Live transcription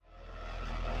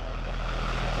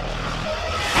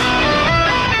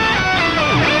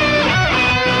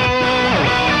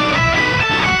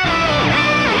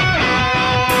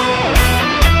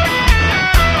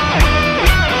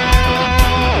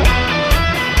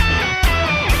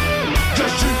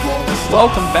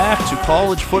Welcome back to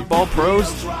College Football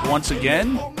Pros. Once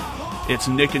again, it's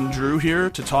Nick and Drew here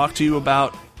to talk to you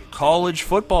about college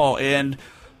football. And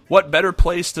what better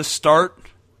place to start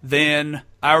than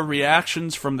our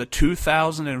reactions from the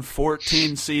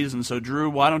 2014 season. So, Drew,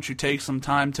 why don't you take some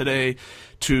time today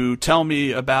to tell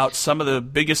me about some of the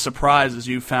biggest surprises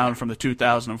you found from the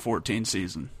 2014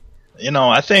 season?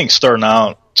 I think starting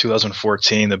out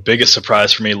 2014, the biggest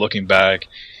surprise for me looking back,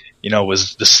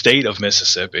 was the state of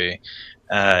Mississippi.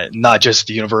 Not just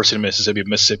the University of Mississippi, but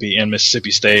Mississippi and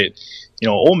Mississippi State.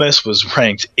 Ole Miss was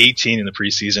ranked 18 in the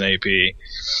preseason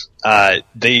AP.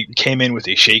 They came in with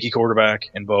a shaky quarterback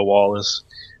in Bo Wallace.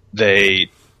 They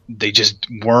just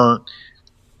weren't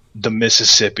the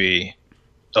Mississippi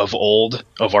of old,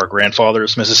 of our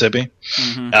grandfathers' Mississippi.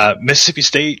 Mm-hmm. Mississippi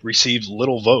State received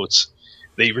little votes.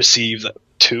 They received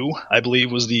 2, I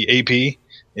believe, was the AP,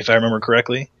 if I remember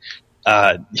correctly.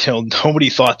 Nobody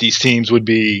thought these teams would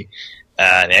be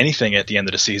anything at the end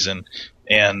of the season.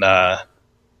 And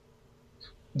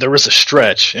there was a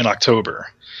stretch in October.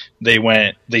 They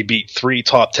beat 3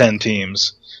 top 10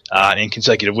 teams in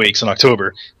consecutive weeks in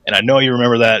October. And I know you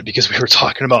remember that because we were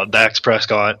talking about Dax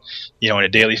Prescott, in a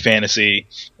daily fantasy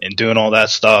and doing all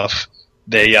that stuff.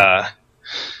 They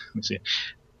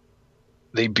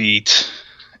beat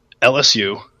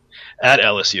LSU at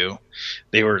LSU.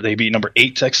 They beat number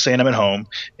 8 Texas A&M at home,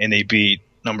 and they beat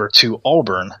number 2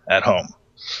 Auburn at home.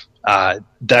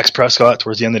 Dax Prescott,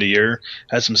 towards the end of the year,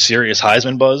 had some serious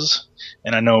Heisman buzz,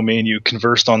 and I know me and you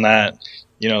conversed on that.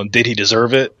 Did he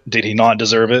deserve it? Did he not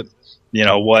deserve it? They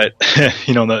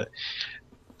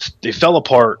fell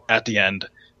apart at the end.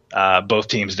 Both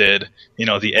teams did.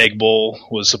 The Egg Bowl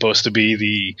was supposed to be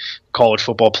the college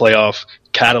football playoff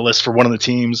catalyst for one of the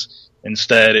teams.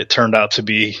 Instead, it turned out to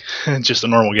be just a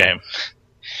normal game.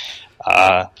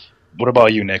 What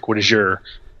about you, Nick? What is your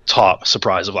top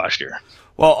surprise of last year?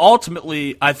 Well,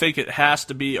 ultimately, I think it has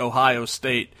to be Ohio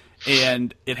State,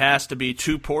 and it has to be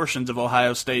 2 portions of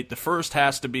Ohio State. The first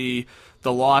has to be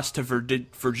the loss to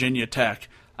Virginia Tech.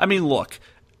 I mean, look,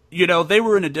 they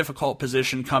were in a difficult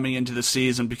position coming into the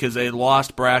season because they had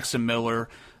lost Braxton Miller.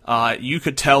 You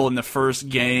could tell in the first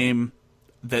game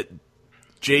that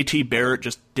JT Barrett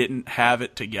just didn't have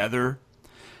it together.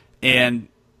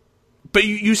 But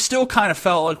you still kind of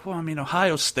felt like,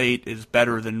 Ohio State is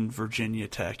better than Virginia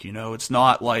Tech. It's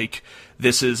not like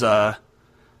this is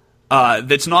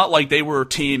it's not like they were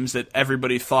teams that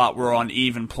everybody thought were on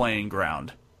even playing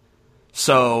ground.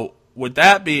 So with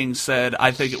that being said,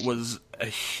 I think it was a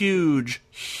huge,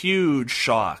 huge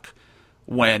shock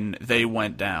when they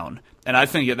went down. And I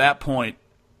think at that point,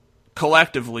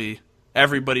 collectively,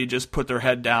 everybody just put their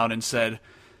head down and said,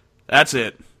 that's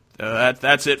it.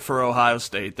 That's it for Ohio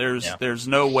State. There's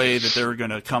no way that they're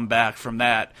going to come back from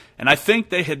that. And I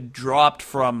think they had dropped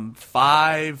from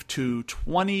 5 to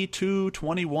 22,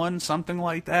 21, something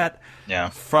like that. Yeah.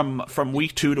 From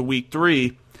week 2 to week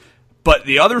 3. But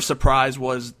the other surprise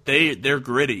was they're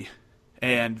gritty,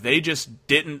 and they just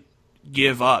didn't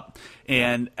give up.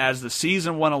 And as the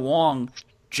season went along,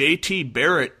 JT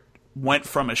Barrett went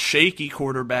from a shaky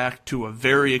quarterback to a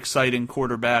very exciting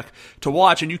quarterback to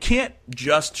watch. And you can't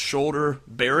just shoulder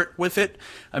Barrett with it.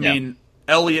 I mean,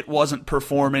 Elliott wasn't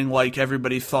performing like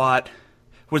everybody thought.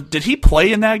 Did he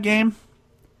play in that game?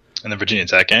 In the Virginia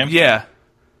Tech game? Yeah.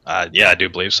 Yeah, I do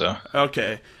believe so.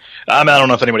 Okay. I don't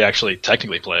know if anybody actually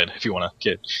technically played, if you want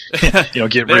to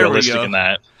get realistic in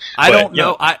that. I don't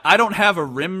know. I don't have a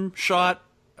rim shot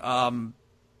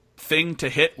thing to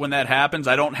hit when that happens.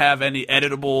 I don't have any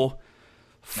editable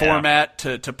format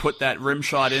to put that rim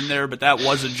shot in there, but that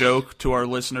was a joke to our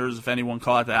listeners if anyone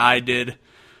caught that. I did.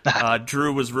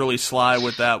 Drew was really sly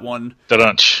with that one.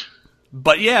 Da-dunch.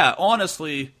 But yeah,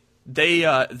 honestly,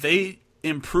 they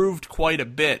improved quite a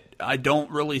bit. I don't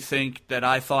really think that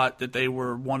I thought that they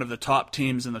were one of the top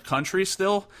teams in the country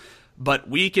still, but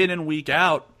week in and week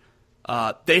out,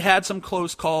 they had some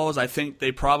close calls. I think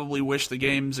they probably wish the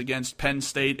games against Penn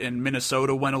State and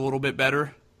Minnesota went a little bit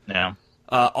better. Yeah.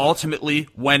 Ultimately,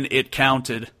 when it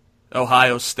counted,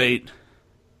 Ohio State,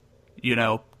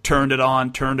 turned it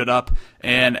on, turned it up,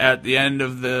 and at the end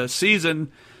of the season,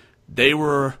 they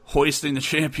were hoisting the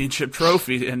championship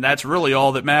trophy, and that's really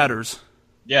all that matters.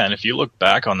 Yeah, and if you look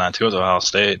back on that too as Ohio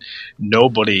State,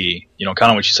 nobody,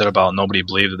 kind of what you said about nobody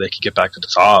believed that they could get back to the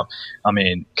top. I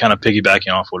mean, kind of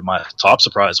piggybacking off what my top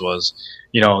surprise was,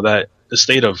 that the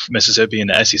state of Mississippi and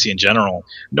the SEC in general,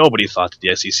 nobody thought that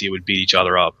the SEC would beat each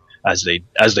other up as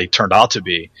they turned out to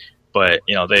be. But,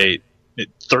 they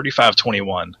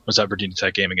 35-21 was that Virginia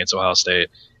Tech game against Ohio State.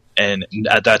 And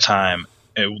at that time,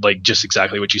 just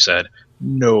exactly what you said,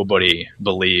 nobody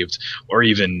believed or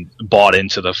even bought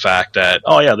into the fact that,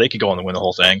 oh yeah, they could go on and win the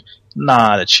whole thing.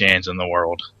 Not a chance in the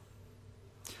world.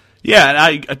 Yeah, and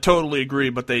I totally agree,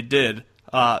 but they did.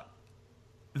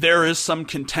 There is some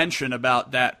contention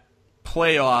about that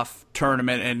playoff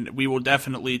tournament, and we will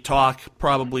definitely talk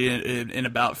probably in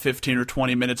about 15 or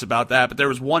 20 minutes about that. But there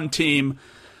was one team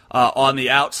on the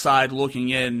outside looking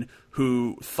in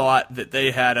who thought that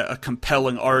they had a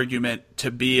compelling argument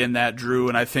to be in that, Drew,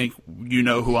 and I think you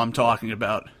know who I'm talking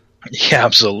about. Yeah,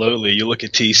 absolutely. You look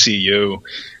at TCU,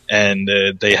 and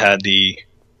they had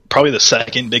probably the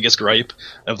second biggest gripe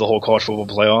of the whole college football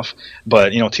playoff.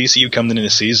 But, TCU coming into the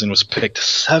season was picked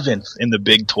 7th in the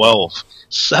Big 12.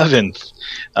 7th.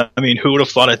 I mean, who would have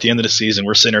thought at the end of the season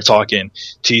we're sitting here talking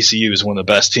TCU is one of the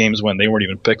best teams when they weren't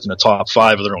even picked in the top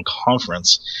 5 of their own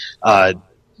conference.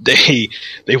 They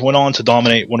went on to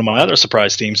dominate one of my other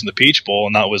surprise teams in the Peach Bowl,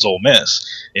 and that was Ole Miss.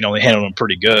 They handled them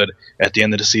pretty good at the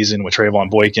end of the season with Trayvon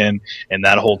Boykin and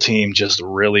that whole team just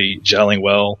really gelling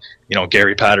well.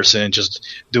 Gary Patterson just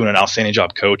doing an outstanding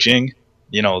job coaching.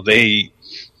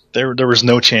 There was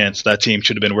no chance that team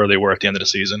should have been where they were at the end of the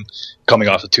season coming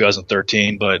off of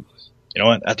 2013. But you know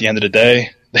what? At the end of the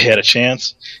day, they had a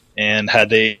chance, and had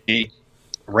they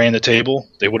ran the table,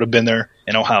 they would have been there,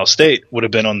 and Ohio State would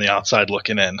have been on the outside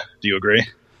looking in. Do you agree?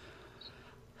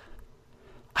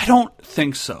 I don't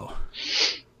think so.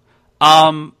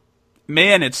 Man,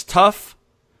 it's tough.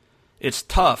 It's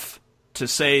tough to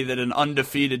say that an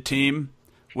undefeated team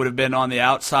would have been on the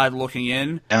outside looking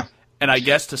in. Yeah. And I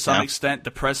guess to some extent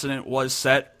the precedent was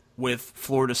set with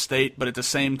Florida State, but at the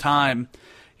same time,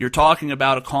 you're talking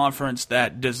about a conference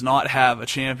that does not have a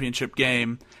championship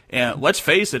game. And let's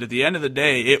face it, at the end of the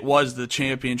day, it was the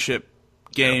championship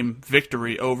game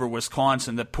victory over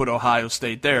Wisconsin that put Ohio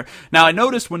State there. Now, I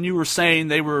noticed when you were saying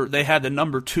they had the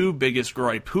number 2 biggest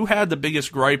gripe. Who had the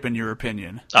biggest gripe in your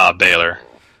opinion? Baylor.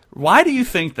 Why do you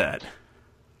think that?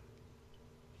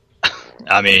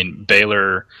 I mean,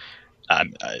 Baylor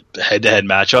head-to-head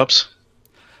matchups.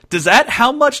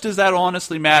 How much does that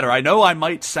honestly matter? I know I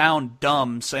might sound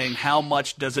dumb saying how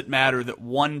much does it matter that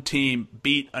one team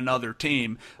beat another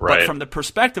team, right. But from the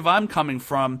perspective I'm coming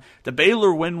from, the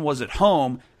Baylor win was at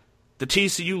home, the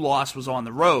TCU loss was on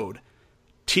the road.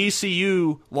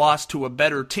 TCU lost to a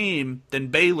better team than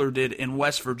Baylor did in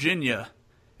West Virginia,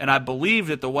 and I believe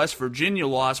that the West Virginia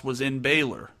loss was in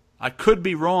Baylor. I could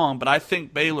be wrong, but I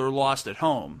think Baylor lost at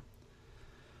home.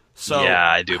 So yeah,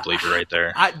 I do believe you're right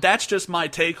there. That's just my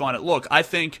take on it. Look, I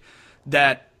think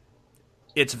that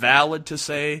it's valid to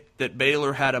say that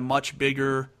Baylor had a much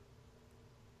bigger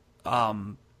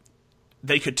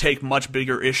they could take much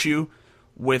bigger issue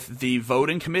with the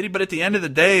voting committee, but at the end of the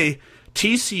day,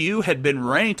 TCU had been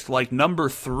ranked like number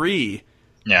 3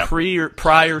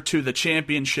 prior to the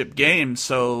championship game.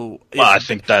 So I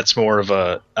think that's more of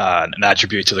an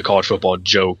attribute to the college football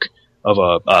joke of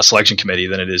a selection committee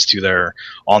than it is to their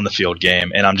on-the-field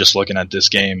game. And I'm just looking at this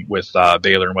game with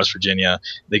Baylor and West Virginia.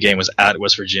 The game was at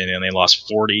West Virginia, and they lost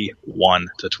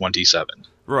 41-27.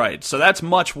 Right, so that's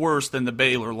much worse than the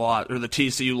Baylor loss or the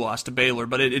TCU loss to Baylor,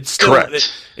 but it's still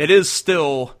correct. It is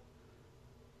still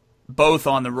both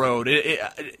on the road.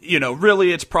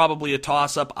 Really, it's probably a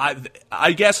toss-up.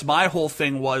 I guess my whole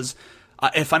thing was,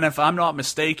 if I'm not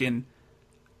mistaken,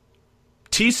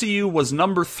 TCU was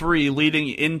number 3 leading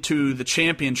into the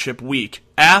championship week.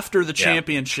 After the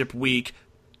championship week,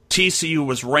 TCU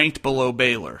was ranked below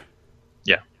Baylor.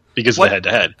 Yeah, because of the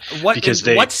head-to-head.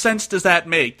 What sense does that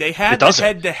make? They had the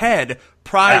head-to-head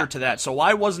prior to that, so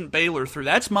why wasn't Baylor through?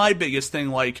 That's my biggest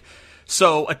thing.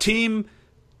 So a team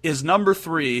is number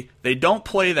 3, they don't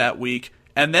play that week,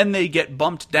 and then they get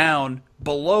bumped down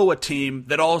below a team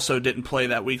that also didn't play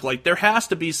that week. There has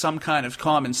to be some kind of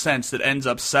common sense that ends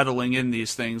up settling in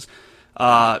these things.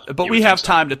 But we have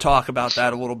time to talk about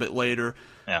that a little bit later.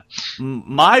 Yeah.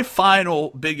 My final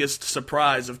biggest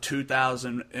surprise of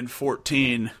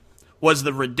 2014 was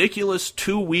the ridiculous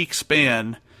 2-week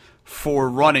span for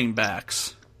running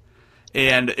backs.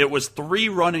 And it was 3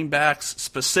 running backs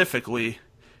specifically,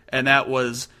 and that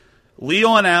was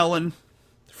Leon Allen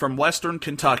from Western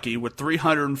Kentucky with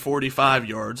 345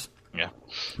 yards. Yeah.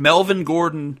 Melvin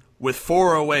Gordon with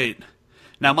 408.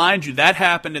 Now, mind you, that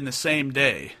happened in the same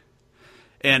day.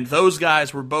 And those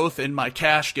guys were both in my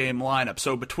cash game lineup.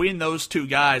 So between those two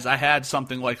guys, I had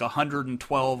something like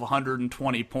 112,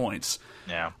 120 points.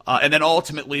 Yeah. And then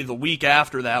ultimately, the week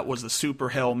after that was the Super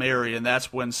Hail Mary, and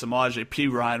that's when Samaje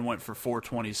Perine went for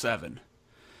 427.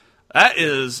 That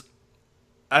is,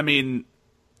 that's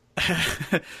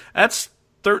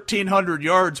 1,300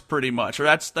 yards pretty much, or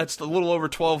that's a little over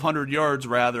 1,200 yards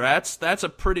rather. That's a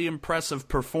pretty impressive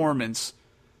performance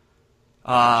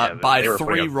by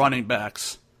 3 running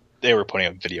backs. They were putting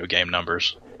up video game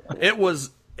numbers. It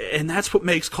was, and that's what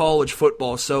makes college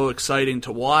football so exciting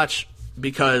to watch,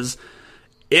 because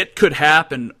it could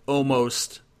happen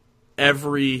almost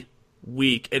every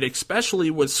week, and especially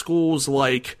with schools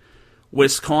like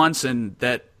Wisconsin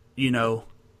that,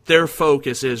 their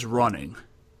focus is running.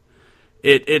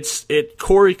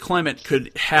 Corey Clement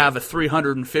could have a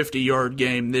 350-yard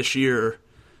game this year,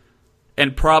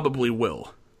 and probably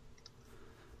will.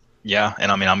 Yeah,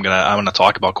 and I'm gonna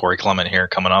talk about Corey Clement here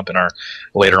coming up in our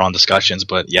later on discussions.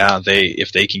 But yeah,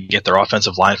 if they can get their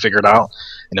offensive line figured out,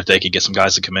 and if they can get some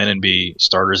guys to come in and be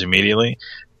starters immediately,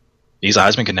 he's a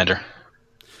Heisman contender.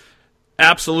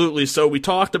 Absolutely. So we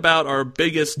talked about our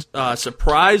biggest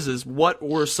surprises. What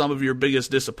were some of your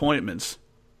biggest disappointments?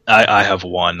 I have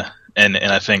one, and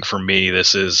I think for me,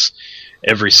 this is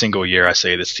every single year I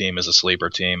say this team is a sleeper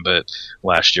team, but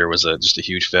last year was just a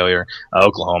huge failure.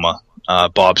 Oklahoma,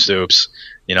 Bob Stoops,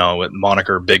 with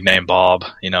moniker Big Name Bob,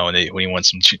 when he won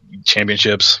some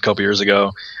championships a couple years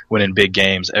ago, winning big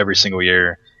games every single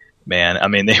year. Man,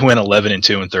 they went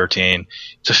 11-2 and 13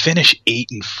 to finish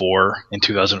 8-4 in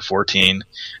 2014.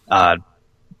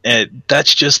 And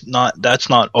that's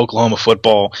not Oklahoma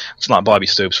football. It's not Bobby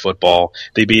Stoops football.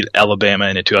 They beat Alabama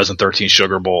in the 2013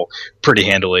 Sugar Bowl pretty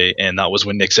handily, and that was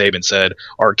when Nick Saban said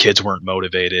our kids weren't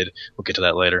motivated. We'll get to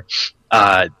that later.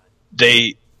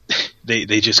 They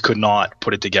just could not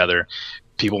put it together.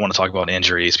 People want to talk about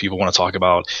injuries. People want to talk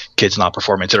about kids not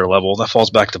performing to their level. That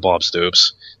falls back to Bob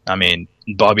Stoops.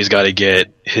 Bobby's got to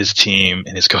get his team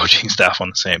and his coaching staff on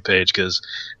the same page, because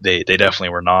they definitely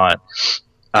were not.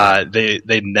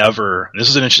 They never. This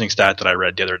is an interesting stat that I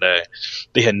read the other day.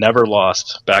 They had never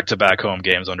lost back-to-back home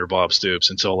games under Bob Stoops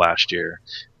until last year,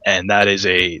 and that is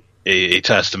a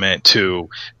testament to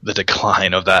the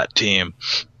decline of that team.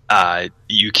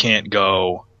 You can't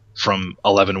go from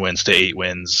 11 wins to 8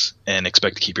 wins and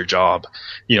expect to keep your job,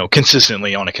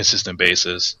 consistently on a consistent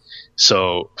basis.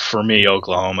 So for me,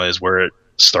 Oklahoma is where it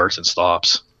starts and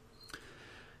stops.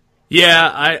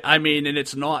 Yeah, and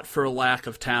it's not for a lack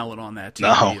of talent on that team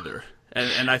either.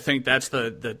 And I think that's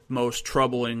the most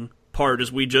troubling part,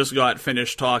 is we just got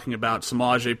finished talking about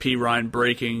Samaje Perine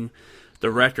breaking the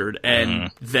record,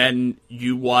 and then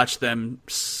you watch them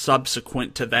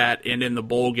subsequent to that and in the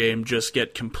bowl game just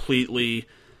get completely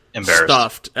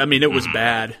stuffed. It was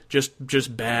bad,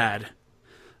 just bad.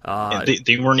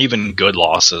 They weren't even good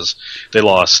losses. They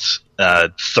lost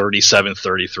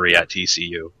 37-33 at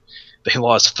TCU. They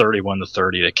lost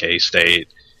 31-30 to K-State.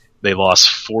 They lost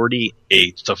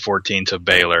 48-14 to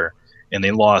Baylor, and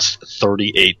they lost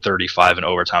 38-35 in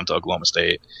overtime to Oklahoma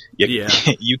State.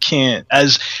 You can't,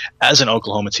 as an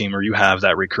Oklahoma team, where you have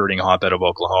that recruiting hotbed of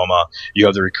Oklahoma, you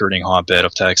have the recruiting hotbed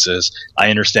of Texas. I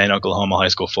understand Oklahoma high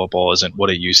school football isn't what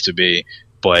it used to be,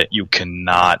 but you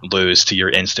cannot lose to your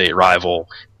in-state rival.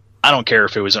 I don't care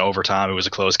if it was an overtime, it was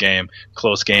a close game.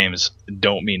 Close games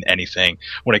don't mean anything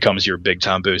when it comes to your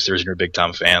big-time boosters and your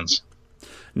big-time fans.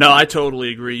 No, I totally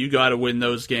agree. You got to win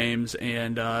those games,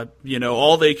 and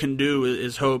all they can do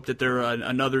is hope that they're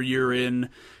another year in,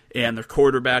 and their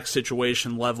quarterback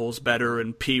situation levels better,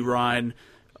 and Perine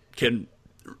can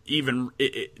even.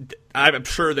 I'm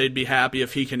sure they'd be happy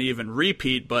if he can even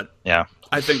repeat, but yeah.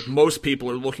 I think most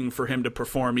people are looking for him to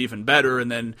perform even better,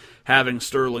 and then having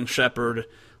Sterling Shepard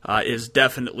is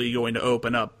definitely going to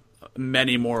open up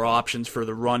many more options for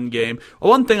the run game.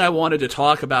 One thing I wanted to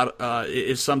talk about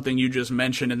is something you just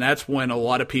mentioned, and that's when a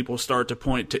lot of people start to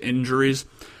point to injuries.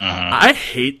 I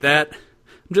hate that.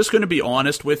 I'm just going to be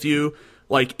honest with you.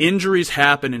 Like, injuries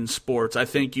happen in sports. I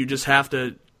think you just have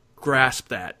to grasp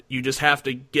that. You just have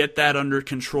to get that under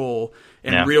control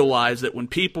and realize that when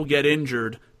people get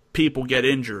injured, people get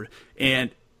injured. And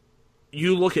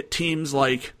you look at teams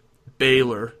like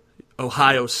Baylor,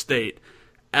 Ohio State,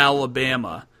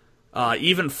 Alabama,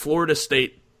 even Florida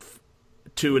State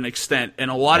to an extent, and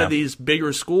a lot of these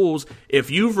bigger schools, if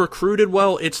you've recruited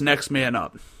well, it's next man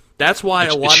up. That's why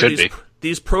a lot of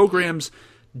these programs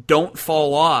don't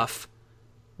fall off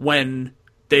when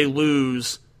they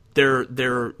lose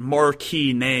their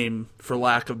marquee name, for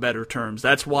lack of better terms.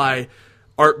 That's why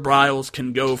Art Briles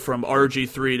can go from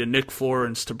RG3 to Nick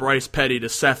Florence to Bryce Petty to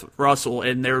Seth Russell,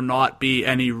 and there not be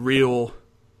any real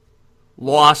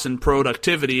loss in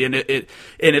productivity. And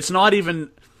it's not even,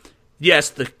 yes,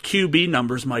 the QB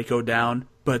numbers might go down,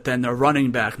 but then the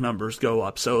running back numbers go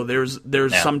up. So there's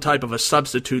some type of a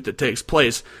substitute that takes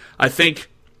place. I think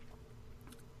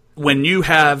when you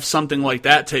have something like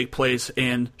that take place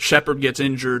and Shepard gets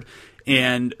injured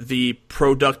and the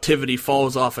productivity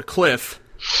falls off a cliff,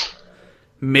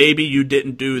 maybe you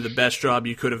didn't do the best job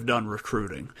you could have done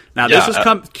recruiting. Now, this is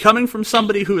coming from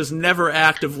somebody who has never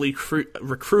actively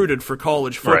recruited for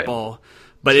college football,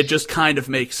 but it just kind of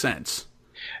makes sense.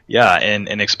 Yeah,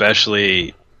 and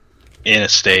especially in a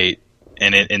state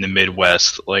and in the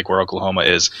Midwest, like where Oklahoma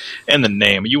is, and the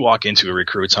name, you walk into a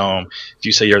recruit's home, if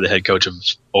you say you're the head coach of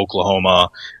Oklahoma,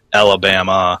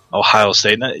 Alabama, Ohio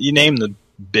State, you name the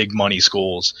big money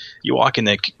schools, you walk in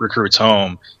the recruit's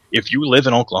home, if you live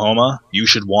in Oklahoma, you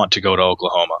should want to go to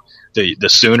Oklahoma. The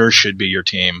Sooners should be your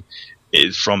team.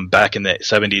 From back in the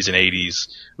 70s and 80s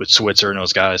with Switzer and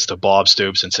those guys to Bob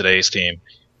Stoops and today's team.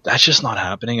 That's just not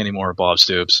happening anymore with Bob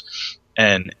Stoops.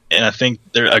 And I think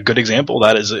a good example of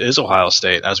that is Ohio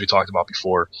State, as we talked about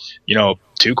before.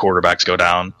 2 quarterbacks go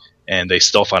down, and they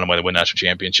still find a way to win national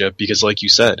championship because, like you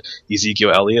said,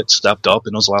 Ezekiel Elliott stepped up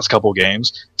in those last couple of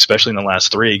games, especially in the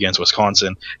last 3 against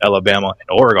Wisconsin, Alabama, and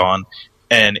Oregon,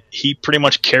 and he pretty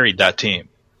much carried that team.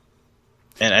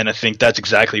 And I think that's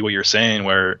exactly what you're saying,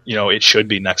 where, it should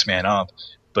be next man up.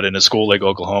 But in a school like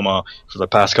Oklahoma, for the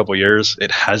past couple of years,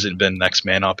 it hasn't been next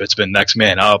man up. It's been next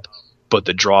man up, but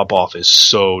the drop-off is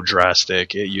so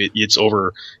drastic. It's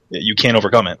over. You can't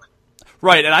overcome it.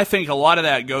 Right, and I think a lot of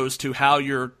that goes to how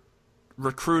you're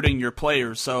recruiting your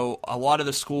players. So a lot of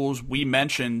the schools we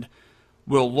mentioned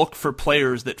will look for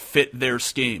players that fit their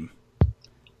scheme.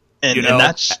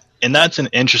 And that's an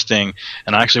interesting,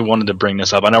 and I actually wanted to bring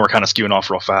this up. I know we're kind of skewing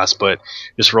off real fast, but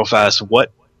just real fast,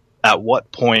 at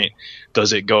what point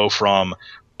does it go from,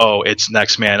 it's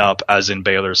next man up, as in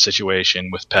Baylor's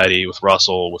situation with Petty, with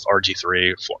Russell, with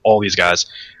RG3, for all these guys,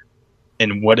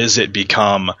 and what does it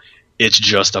become? It's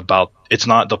just about, it's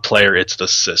not the player, it's the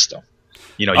system.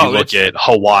 You look at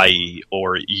Hawaii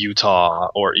or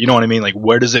Utah, or, you know what I mean? Like,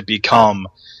 where does it become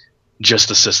just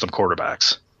the system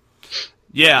quarterbacks?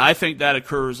 Yeah, I think that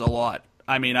occurs a lot.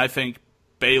 I mean, I think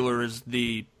Baylor is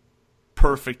the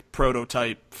perfect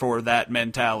prototype for that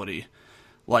mentality.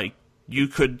 Like, you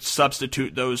could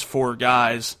substitute those 4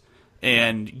 guys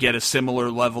and get a similar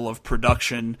level of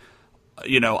production.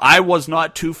 I was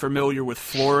not too familiar with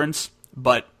Florence,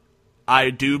 but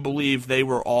I do believe they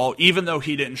were all, even though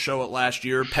he didn't show it last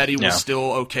year, Petty was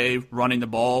still okay running the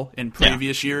ball in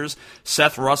previous years.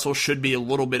 Seth Russell should be a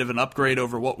little bit of an upgrade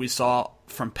over what we saw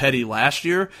from Petty last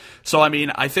year. So, I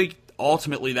mean, I think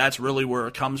ultimately that's really where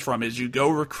it comes from, is you go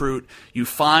recruit, you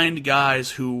find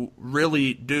guys who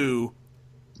really do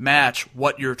match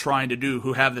what you're trying to do,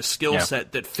 who have the skill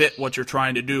set that fit what you're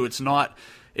trying to do. It's not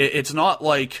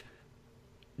like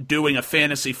doing a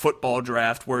fantasy football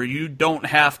draft where you don't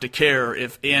have to care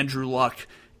if Andrew Luck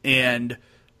and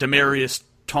Demaryius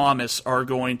Thomas are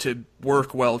going to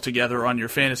work well together on your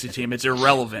fantasy team. It's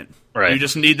irrelevant. Right. You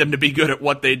just need them to be good at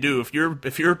what they do. If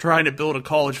you're trying to build a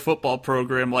college football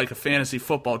program like a fantasy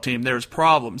football team, there's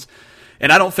problems.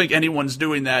 And I don't think anyone's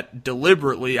doing that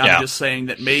deliberately. I'm just saying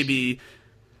that maybe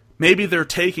they're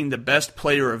taking the best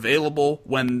player available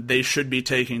when they should be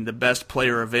taking the best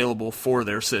player available for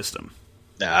their system.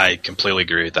 I completely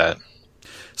agree with that.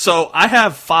 So I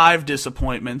have 5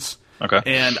 disappointments, okay,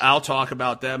 and I'll talk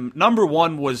about them. Number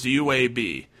 1 was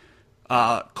UAB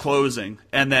closing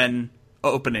and then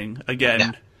opening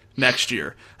again next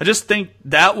year. I just think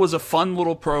that was a fun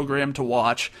little program to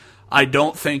watch. I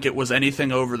don't think it was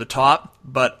anything over the top,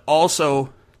 but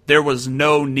also there was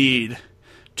no need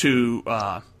to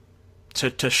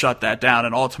shut that down.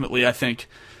 And ultimately, I think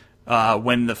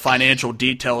when the financial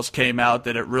details came out,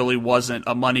 that it really wasn't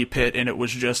a money pit and it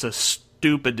was just a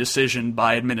stupid decision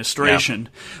by administration.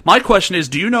 Yeah. My question is,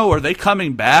 do you know, are they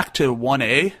coming back to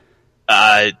 1A?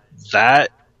 I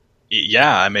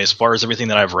mean, as far as everything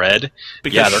that I've read,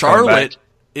 because Charlotte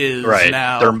is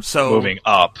now they're moving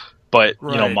up. But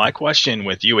my question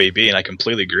with UAB, and I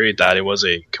completely agree with that, it was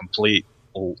a complete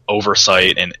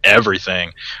oversight and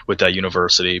everything with that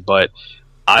university. But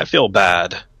I feel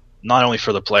bad not only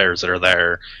for the players that are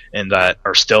there and that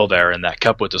are still there and that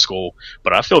kept with the school,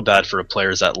 but I feel bad for the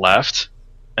players that left.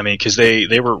 I mean, because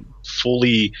they were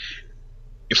fully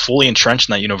entrenched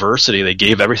in that university. They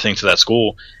gave everything to that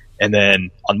school. And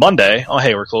then on Monday,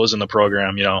 hey, we're closing the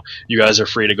program. You guys are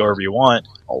free to go wherever you want.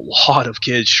 A lot of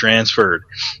kids transferred.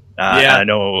 I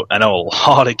know a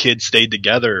lot of kids stayed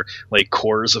together. Like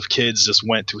cores of kids just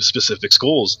went to specific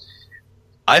schools.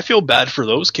 I feel bad for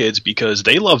those kids because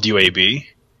they loved UAB.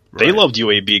 Right. They loved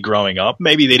UAB growing up.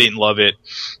 Maybe they didn't love it.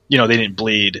 They didn't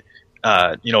bleed,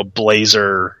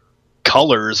 Blazer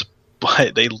colors,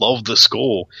 but they loved the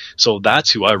school. So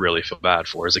that's who I really feel bad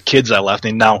for, is the kids that left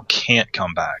and now can't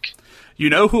come back. You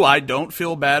know who I don't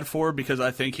feel bad for because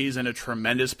I think he's in a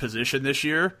tremendous position this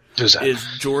year? Who's that? Is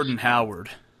Jordan Howard.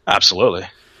 Absolutely.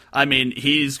 I mean,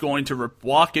 he's going to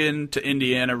walk into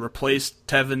Indiana, replace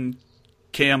Tevin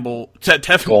Campbell.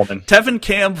 Tevin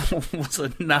Campbell was a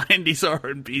 '90s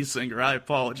R&B singer. I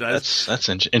apologize. That's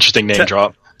an interesting name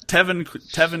drop.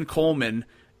 Tevin Coleman,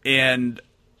 and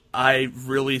I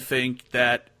really think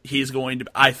that he's going to.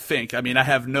 I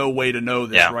have no way to know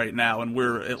this right now, and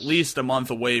we're at least a month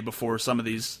away before some of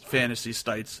these fantasy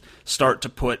sites start to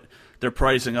put their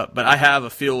pricing up. But I have a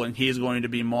feeling he's going to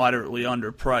be moderately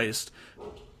underpriced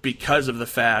because of the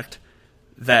fact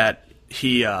that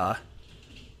he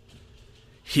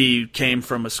came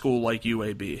from a school like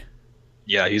UAB.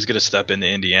 Yeah, he's going to step into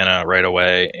Indiana right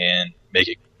away and make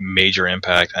a major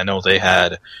impact. I know they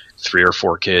had 3 or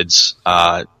 4 kids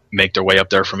make their way up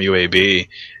there from UAB,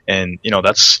 and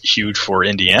that's huge for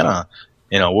Indiana.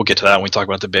 We'll get to that when we talk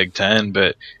about the Big Ten,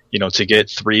 but to get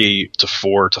 3 to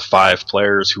 4 to 5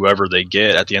 players, whoever they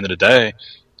get at the end of the day,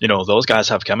 those guys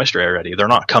have chemistry already. They're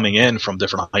not coming in from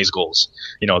different high schools.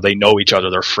 They know each other.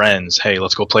 They're friends. Hey,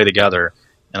 let's go play together.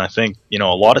 And I think, a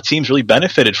lot of teams really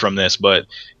benefited from this, but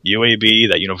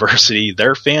UAB, that university,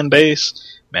 their fan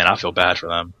base, man, I feel bad for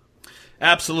them.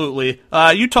 Absolutely.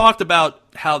 You talked about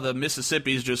how the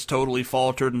Mississippis just totally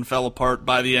faltered and fell apart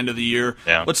by the end of the year.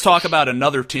 Yeah. Let's talk about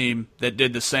another team that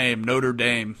did the same, Notre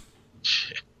Dame.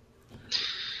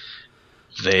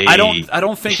 I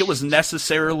don't think it was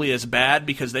necessarily as bad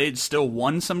because they had still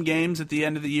won some games at the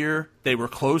end of the year. They were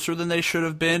closer than they should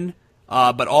have been.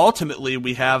 But ultimately,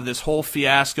 we have this whole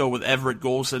fiasco with Everett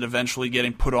Golson eventually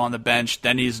getting put on the bench.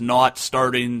 Then he's not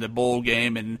starting the bowl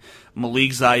game, and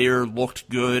Malik Zaire looked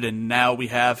good, and now we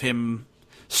have him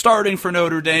starting for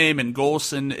Notre Dame, and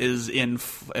Golson is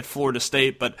at Florida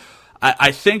State. But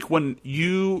I think when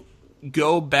you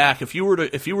go back, if you were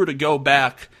to go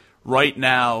back right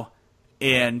now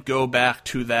and go back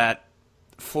to that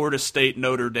Florida State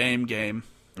Notre Dame game,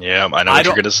 yeah, I know what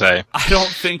you're going to say. I don't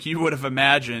think you would have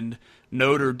imagined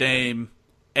Notre Dame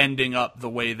ending up the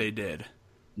way they did.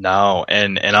 No,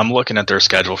 and I'm looking at their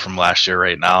schedule from last year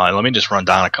right now, and let me just run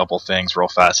down a couple things real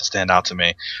fast that stand out to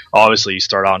me. Obviously, you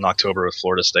start out in October with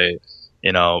Florida State.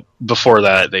 Before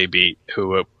that, they beat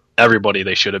everybody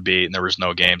they should have beat, and there was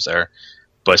no games there.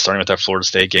 But starting with that Florida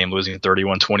State game, losing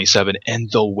 31-27, and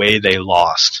the way they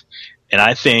lost. And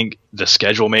I think the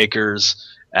schedule makers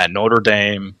at Notre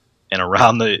Dame and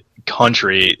around the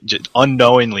country just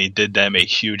unknowingly did them a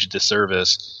huge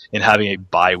disservice in having a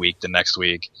bye week the next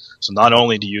week. So not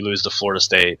only do you lose to Florida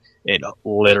State in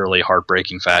literally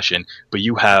heartbreaking fashion, but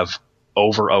you have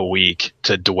over a week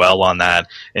to dwell on that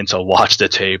and to watch the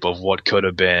tape of what could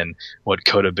have been.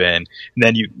 And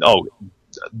then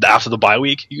after the bye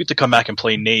week, you get to come back and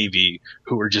play Navy,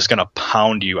 who are just going to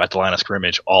pound you at the line of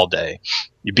scrimmage all day.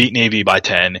 You beat Navy by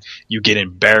 10. You get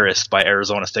embarrassed by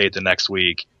Arizona State the next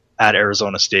week. At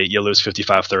Arizona State, you lose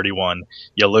 55-31.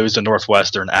 You lose to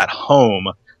Northwestern at home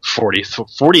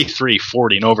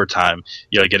 43-40 in overtime.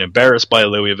 You get embarrassed by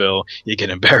Louisville. You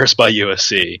get embarrassed by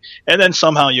USC. And then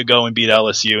somehow you go and beat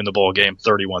LSU in the bowl game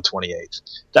 31-28.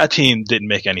 That team didn't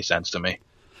make any sense to me.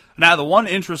 Now, the one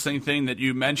interesting thing that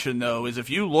you mentioned, though, is if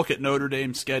you look at Notre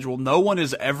Dame's schedule, no one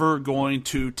is ever going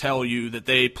to tell you that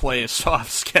they play a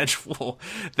soft schedule.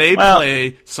 They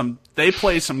play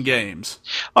some games.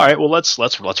 All right, well let's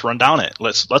run down it.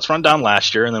 Let's run down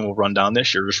last year, and then we'll run down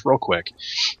this year just real quick.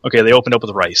 Okay, they opened up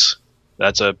with Rice.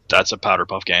 That's a powder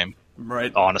puff game.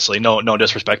 Right. Honestly, no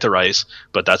disrespect to Rice,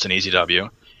 but that's an easy W.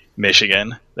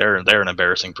 Michigan, they're an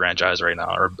embarrassing franchise right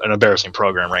now, or an embarrassing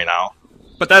program right now.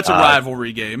 But that's a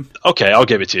rivalry game. Okay, I'll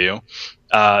give it to you.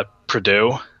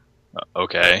 Purdue,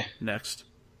 okay. Next.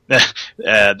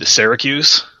 The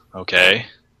Syracuse, okay.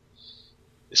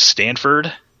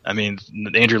 Stanford, I mean,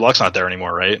 Andrew Luck's not there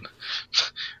anymore, right?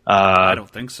 I don't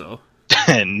think so.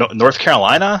 North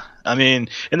Carolina, I mean,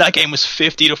 and that game was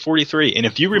 50-43. And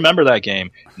if you remember that game,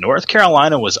 North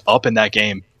Carolina was up in that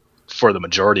game for the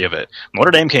majority of it. Notre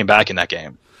Dame came back in that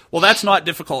game. Well, that's not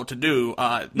difficult to do.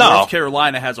 North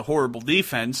Carolina has a horrible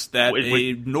defense that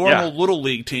a normal Little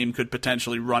League team could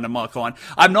potentially run amok on.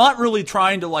 I'm not really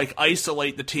trying to,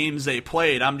 isolate the teams they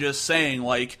played. I'm just saying,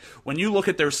 when you look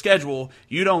at their schedule,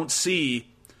 you don't see,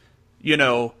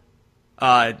 Duquesne,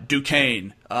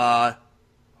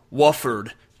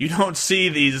 Wofford. You don't see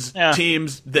these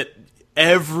teams that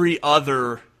every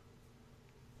other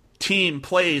team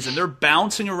plays, and they're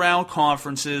bouncing around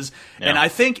conferences, and I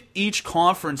think each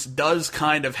conference does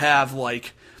kind of have a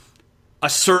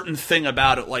certain thing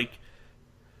about it,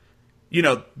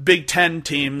 Big Ten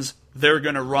teams, they're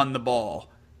going to run the ball.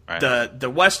 Right. The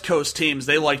West Coast teams,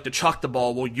 they like to chuck the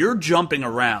ball. Well, you're jumping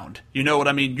around. You know what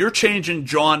I mean? You're changing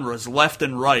genres left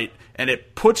and right, and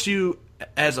it puts you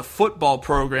as a football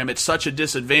program, it's such a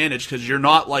disadvantage because you're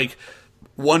not like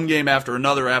one game after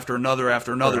another,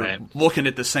 Right. looking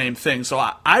at the same thing. So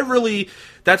I really,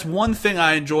 that's one thing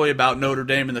I enjoy about Notre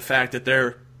Dame, and the fact that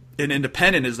they're an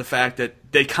independent is the fact that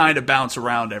they kind of bounce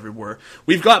around everywhere.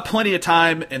 We've got plenty of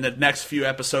time in the next few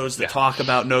episodes to talk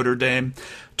about Notre Dame.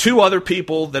 Two other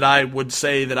people that I would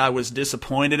say that I was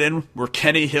disappointed in were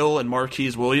Kenny Hill and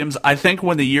Marquise Williams. I think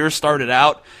when the year started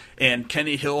out and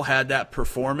Kenny Hill had that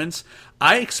performance,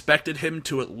 I expected him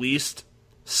to at least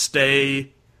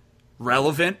stay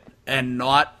relevant and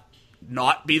not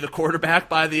be the quarterback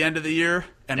by the end of the year.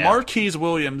 And Marquise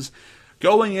Williams,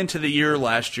 going into the year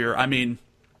last year, I mean,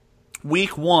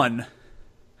 week one,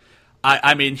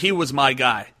 I mean, he was my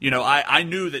guy. You know, I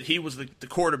knew that he was the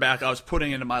quarterback I was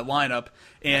putting into my lineup.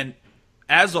 And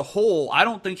as a whole, I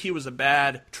don't think he was a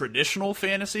bad traditional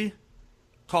fantasy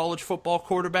college football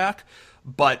quarterback.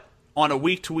 But on a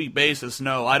week-to-week basis,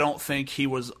 no, I don't think he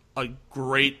was a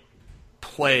great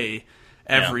play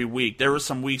every week. There were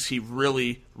some weeks he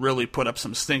really, really put up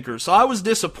some stinkers. So I was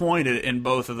disappointed in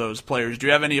both of those players. Do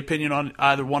you have any opinion on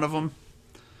either one of them?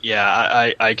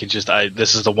 Yeah, I could just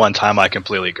this is the one time I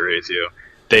completely agree with you.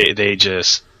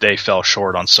 They fell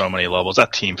short on so many levels.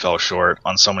 That team fell short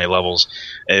on so many levels.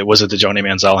 Was it the Joni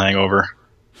Manziel hangover?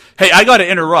 Hey, I got to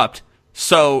interrupt.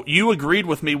 So you agreed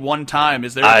with me one time.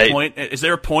 Is there a point? Is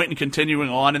there a point in continuing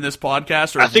on in this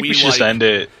podcast? Or I think we should just end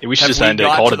it. We should just end it.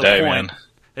 Call it a day, man.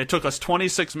 It took us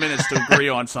 26 minutes to agree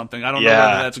on something. I don't know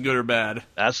whether that's good or bad.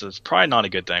 It's probably not a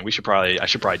good thing. I should probably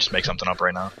just make something up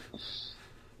right now.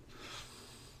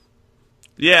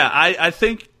 Yeah, I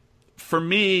think for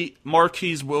me,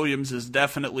 Marquise Williams is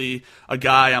definitely a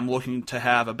guy I'm looking to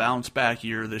have a bounce back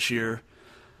year this year.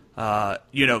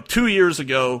 2 years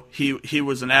ago, he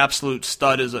was an absolute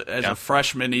stud as a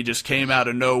freshman. He just came out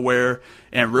of nowhere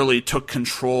and really took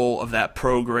control of that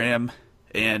program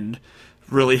and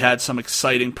really had some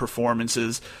exciting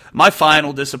performances. My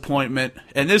final disappointment,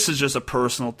 and this is just a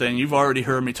personal thing, you've already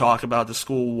heard me talk about the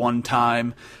school one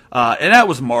time, and that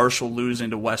was Marshall losing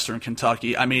to Western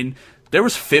Kentucky. I mean, there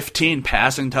was 15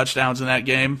 passing touchdowns in that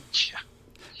game.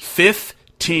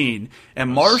 15. And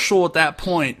Marshall at that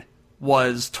point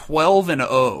was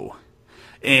 12-0.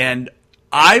 And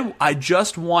I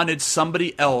just wanted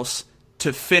somebody else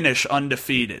to finish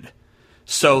undefeated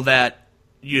so that,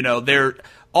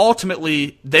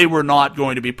 ultimately, they were not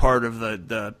going to be part of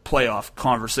the playoff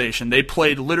conversation. They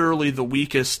played literally the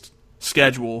weakest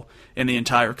schedule in the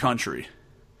entire country.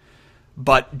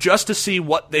 But just to see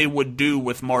what they would do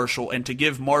with Marshall and to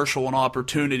give Marshall an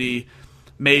opportunity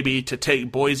maybe to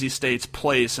take Boise State's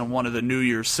place in one of the New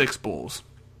Year's Six Bowls.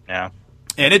 Yeah.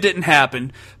 And it didn't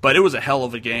happen, but it was a hell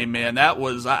of a game, man.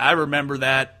 I remember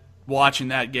that, watching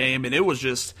that game, and it was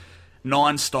just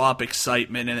nonstop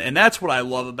excitement, and that's what I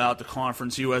love about the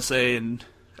Conference USA, and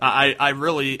I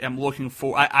really am looking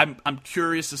for. I'm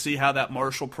curious to see how that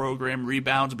Marshall program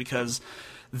rebounds because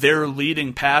their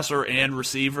leading passer and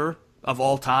receiver of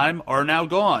all time are now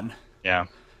gone. Yeah.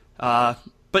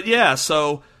 But yeah,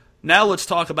 so now let's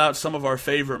talk about some of our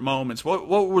favorite moments. What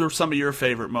were some of your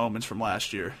favorite moments from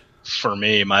last year? For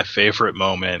me, my favorite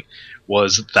moment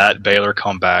was that Baylor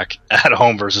comeback at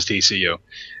home versus TCU.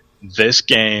 This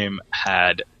game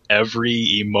had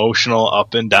every emotional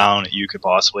up and down you could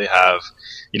possibly have.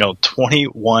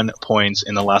 21 points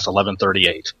in the last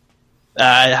 11:38.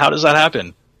 How does that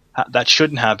happen? That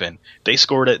shouldn't happen. They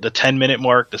scored at the 10-minute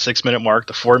mark, the 6-minute mark,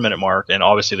 the 4-minute mark, and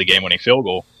obviously the game-winning field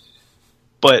goal.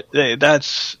 But I'm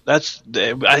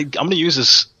going to use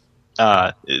this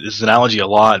analogy a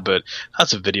lot, but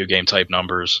that's a video game type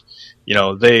numbers.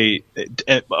 Okay,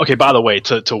 by the way,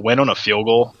 to win on a field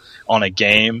goal on a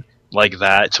game like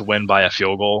that, to win by a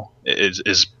field goal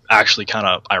is actually kind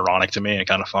of ironic to me and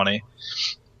kind of funny.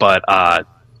 But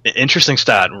interesting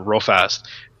stat, real fast.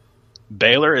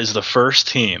 Baylor is the first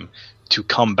team to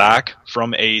come back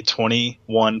from a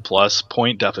 21-plus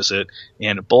point deficit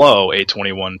and blow a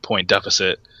 21-point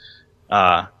deficit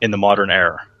in the modern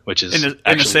era, which is in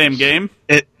the same game.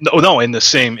 In the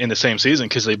same season,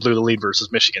 because they blew the lead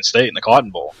versus Michigan State in the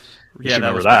Cotton Bowl. Yeah,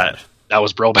 remember that. That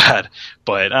was real bad.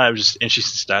 But it was just an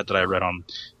interesting stat that I read on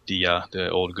the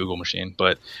old Google machine.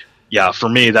 But yeah, for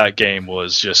me, that game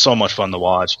was just so much fun to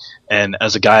watch. And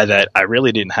as a guy that I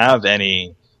really didn't have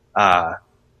any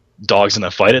dogs in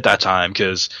the fight at that time,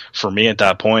 because for me at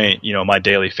that point, my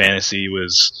daily fantasy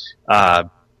was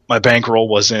my bankroll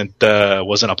wasn't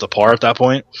up to par at that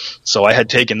point. So I had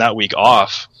taken that week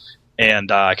off, and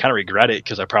I kind of regret it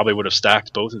because I probably would have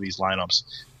stacked both of these lineups.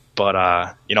 But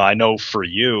I know for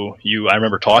you, I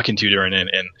remember talking to you during it,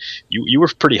 and you were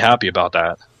pretty happy about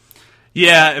that.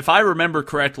 Yeah, if I remember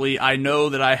correctly, I know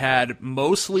that I had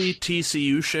mostly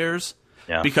TCU shares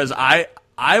because I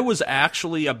was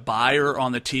actually a buyer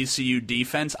on the TCU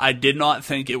defense. I did not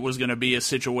think it was going to be a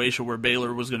situation where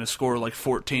Baylor was going to score like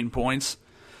 14 points,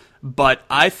 but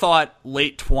I thought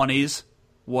late 20s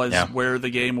was where the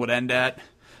game would end at.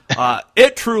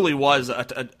 It truly was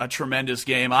a tremendous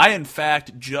game. I, in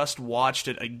fact, just watched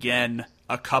it again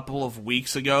a couple of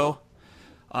weeks ago.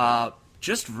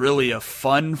 Just really a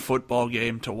fun football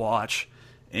game to watch,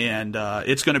 and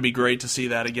it's going to be great to see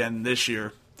that again this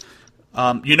year.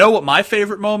 You know what my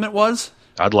favorite moment was?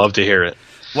 I'd love to hear it.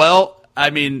 Well,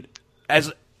 I mean,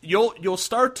 as you'll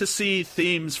start to see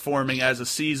themes forming as a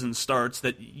season starts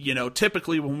that,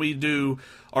 typically when we do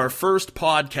our first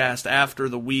podcast after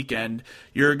the weekend,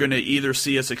 you're going to either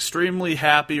see us extremely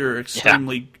happy or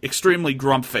extremely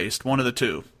grump-faced, one of the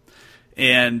two.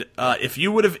 And if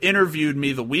you would have interviewed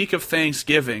me the week of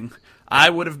Thanksgiving, I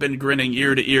would have been grinning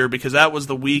ear to ear because that was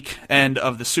the weekend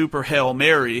of the Super Hail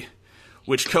Mary,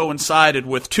 which coincided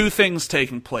with two things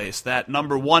taking place. That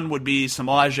number one would be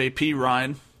Samaje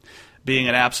Perine being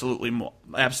an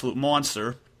absolute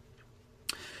monster.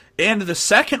 And the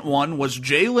second one was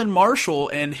Jalen Marshall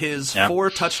and his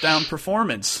 4-touchdown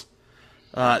performance.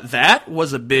 That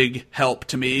was a big help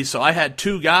to me. So I had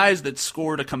two guys that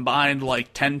scored a combined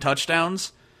 10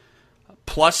 touchdowns,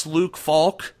 plus Luke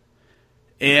Falk.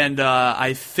 And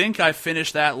I think I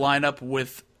finished that lineup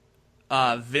with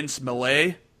Vince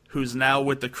Millet, who's now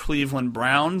with the Cleveland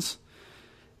Browns.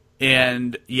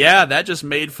 And that just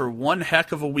made for one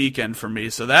heck of a weekend for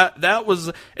me. So that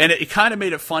was, and it kind of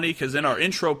made it funny because in our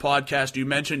intro podcast, you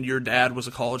mentioned your dad was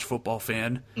a college football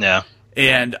fan. Yeah.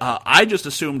 And I just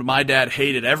assumed my dad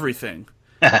hated everything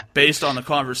based on the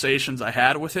conversations I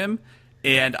had with him.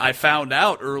 And I found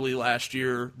out early last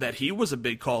year that he was a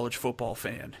big college football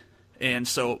fan. And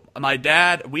so my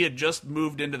dad, we had just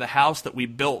moved into the house that we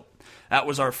built. That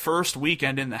was our first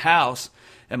weekend in the house.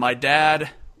 And my dad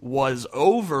was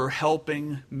over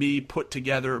helping me put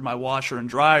together my washer and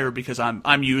dryer because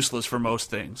I'm useless for most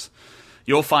things.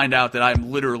 You'll find out that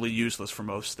I'm literally useless for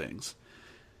most things.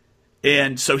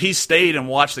 And so he stayed and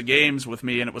watched the games with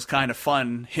me, and it was kind of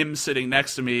fun, him sitting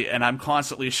next to me, and I'm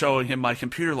constantly showing him my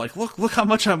computer like, look how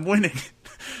much I'm winning.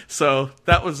 So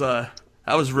that was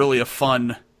really a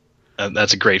fun.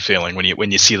 That's a great feeling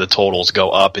when you see the totals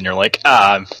go up, and you're like,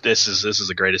 this is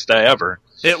the greatest day ever.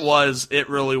 It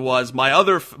really was. My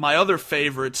other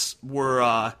favorites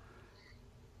were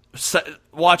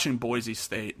watching Boise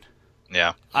State.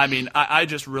 Yeah. I mean, I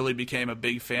just really became a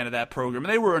big fan of that program.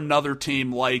 And they were another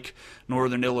team like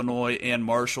Northern Illinois and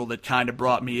Marshall that kind of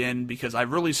brought me in because I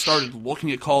really started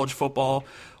looking at college football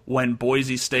when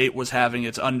Boise State was having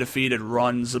its undefeated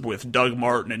runs with Doug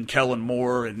Martin and Kellen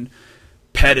Moore and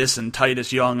Pettis and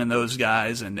Titus Young and those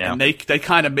guys. And they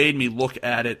kind of made me look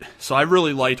at it. So I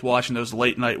really liked watching those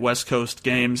late-night West Coast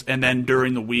games. And then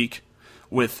during the week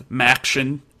with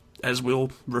Maction, as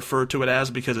we'll refer to it as,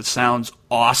 because it sounds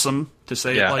awesome to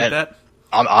say it like that.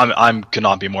 I'm could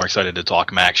not be more excited to talk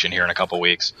Maction here in a couple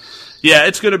weeks. Yeah,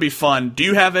 it's going to be fun. Do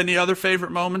you have any other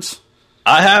favorite moments?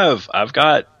 I have. I've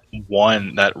got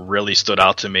one that really stood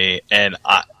out to me, and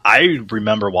I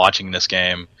remember watching this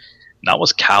game. And that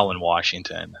was Cal and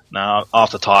Washington. Now,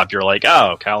 off the top, you're like,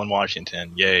 oh, Cal and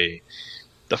Washington, yay.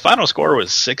 The final score was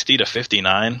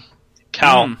 60-59.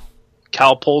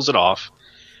 Cal pulls it off.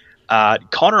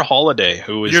 Connor Holiday,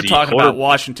 who is You're talking about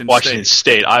Washington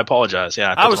State. I apologize.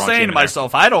 Yeah, I was saying to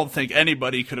myself, I don't think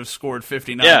anybody could have scored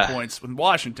 59 points when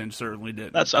Washington certainly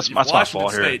did. That's my fault here. Washington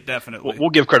State, definitely. We'll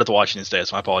give credit to Washington State,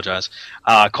 so I apologize.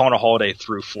 Connor Holiday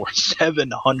threw for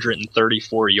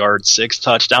 734 yards, 6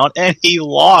 touchdowns, and he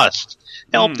lost.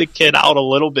 Help the kid out a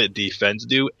little bit, defense.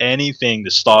 Do anything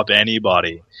to stop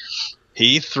anybody.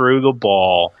 He threw the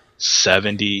ball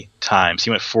 70 times.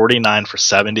 He went 49 for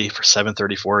 70 for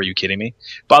 734. Are you kidding me?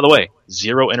 By the way,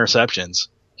 0 interceptions.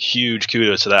 Huge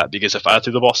kudos to that, because if I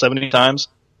threw the ball 70 times,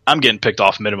 I'm getting picked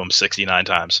off minimum 69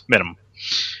 times. Minimum.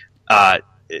 On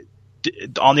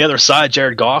the other side,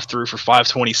 Jared Goff threw for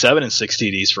 527 and 6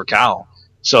 TDs for Cal.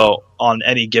 So on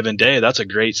any given day, that's a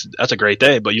great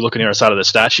day. But you look on the other side of the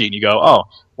stat sheet and you go, oh,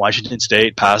 Washington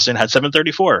State passed in, had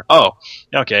 734. Oh,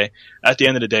 okay. At the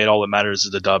end of the day, all that matters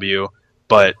is the W.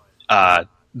 But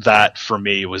that for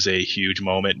me was a huge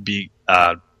moment.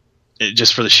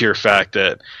 Just for the sheer fact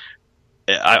that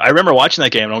I remember watching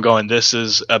that game and I'm going, this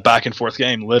is a back and forth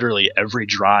game. Literally every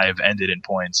drive ended in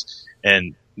points.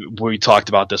 And we talked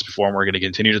about this before and we're going to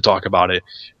continue to talk about it.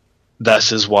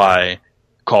 This is why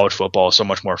college football is so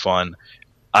much more fun.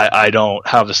 I don't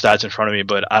have the stats in front of me,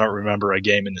 but I don't remember a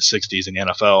game in the 60s in the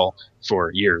NFL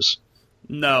for years.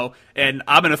 No, and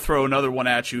I'm going to throw another one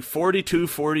at you.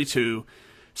 42-42,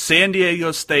 San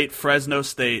Diego State, Fresno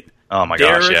State. Oh my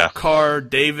gosh, yeah. Derek Carr,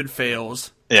 David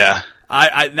Fales. Yeah.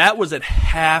 I that was at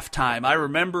halftime. I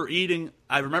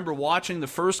remember watching the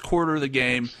first quarter of the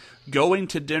game, going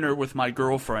to dinner with my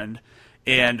girlfriend,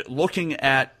 and looking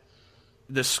at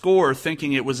the score,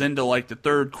 thinking it was into like the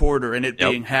third quarter, and it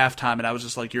being halftime, and I was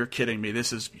just like, "You're kidding me!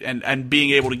 This is..." and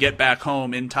being able to get back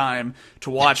home in time to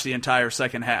watch the entire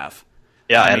second half.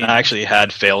 Yeah, I actually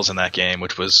had Fales in that game,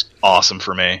 which was awesome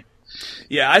for me.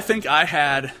 Yeah, I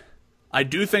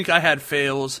do think I had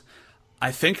Fales.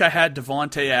 I think I had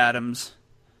Devontae Adams.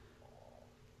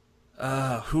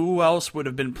 Who else would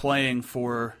have been playing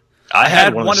for... I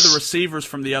had one of the receivers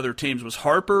from the other teams. Was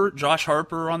Josh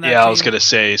Harper on that team? Yeah, I was going to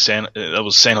say that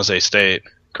was San Jose State,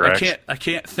 correct? I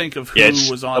can't think of who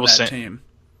was on that team.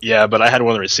 Yeah, but I had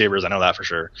one of the receivers. I know that for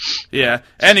sure. Yeah.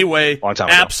 Anyway, long time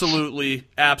ago.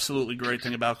 absolutely great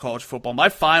thing about college football. My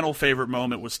final favorite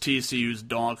moment was TCU's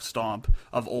donk stomp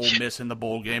of Ole Miss in the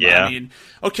bowl game. Yeah. I mean,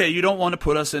 okay, you don't want to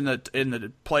put us in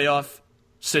the playoff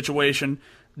situation.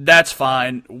 That's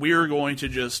fine. We're going to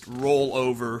just roll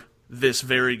over this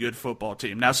very good football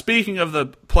team. Now, speaking of the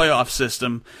playoff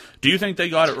system, do you think they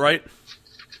got it right?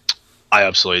 I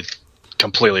absolutely,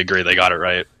 completely agree. They got it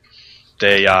right.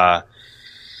 They,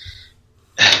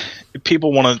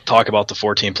 people want to talk about the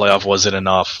 4-team playoff. Was it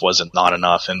enough? Was it not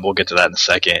enough? And we'll get to that in a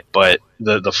second. But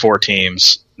the 4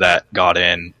 teams that got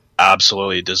in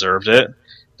absolutely deserved it.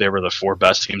 They were the 4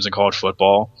 best teams in college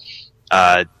football.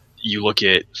 You look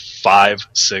at 5,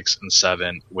 6, and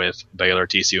 7 with Baylor,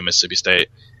 TCU, Mississippi State.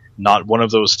 Not one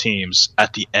of those teams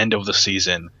at the end of the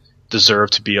season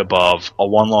deserved to be above a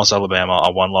 1-loss Alabama,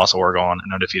 a 1-loss Oregon,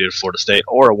 an undefeated Florida State,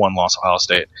 or a 1-loss Ohio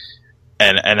State.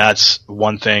 And that's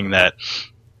one thing that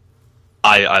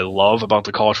I love about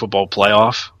the college football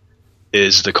playoff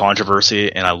is the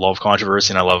controversy, and I love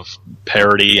controversy, and I love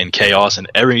parody and chaos and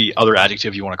every other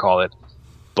adjective you want to call it.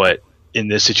 But in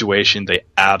this situation, they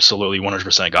absolutely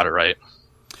 100% got it right.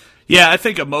 Yeah, I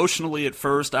think emotionally at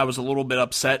first I was a little bit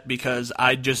upset because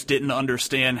I just didn't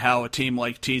understand how a team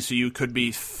like TCU could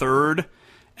be 3rd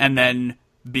and then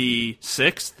be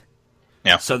 6th.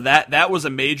 Yeah. So that was a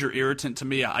major irritant to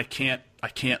me. I can't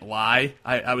lie.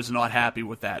 I was not happy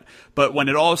with that. But when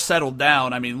it all settled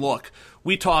down, I mean, look,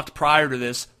 we talked prior to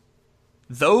this.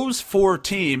 Those 4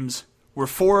 teams were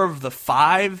 4 of the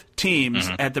 5 teams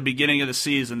at the beginning of the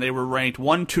season. They were ranked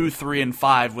 1, 2, 3, and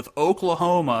 5, with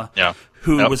Oklahoma,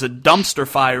 who was a dumpster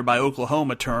fire by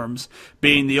Oklahoma terms,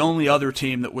 being the only other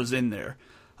team that was in there.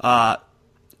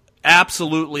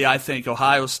 Absolutely, I think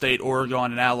Ohio State,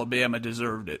 Oregon, and Alabama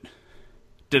deserved it.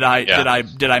 Did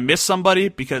I miss somebody?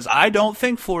 Because I don't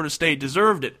think Florida State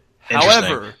deserved it.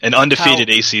 However, an undefeated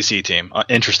ACC team.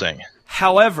 Interesting.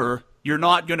 However, you're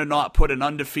not going to not put an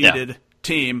undefeated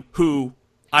team who,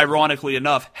 ironically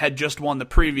enough, had just won the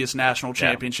previous national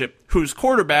championship, whose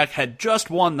quarterback had just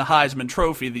won the Heisman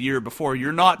Trophy the year before.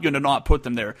 You're not going to not put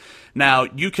them there. Now,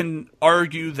 you can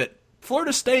argue that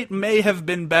Florida State may have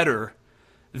been better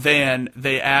than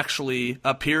they actually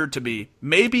appeared to be.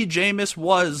 Maybe Jameis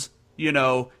was,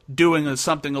 doing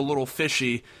something a little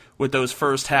fishy with those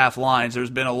first half lines.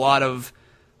 There's been a lot of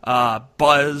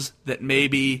buzz that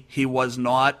maybe he was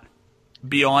not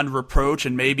beyond reproach,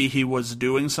 and maybe he was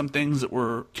doing some things that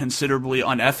were considerably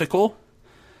unethical.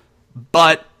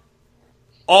 But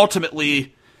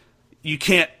ultimately, you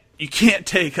can't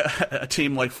take a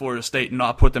team like Florida State and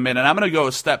not put them in. And I'm going to go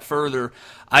a step further.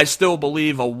 I still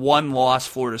believe a 1-loss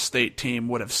Florida State team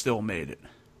would have still made it.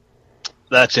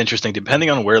 That's interesting. Depending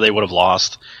on where they would have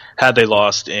lost, had they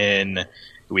lost in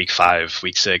week 5,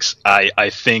 week 6,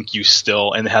 I think you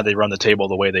still, and had they run the table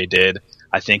the way they did,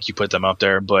 I think you put them up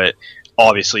there. But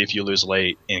obviously, if you lose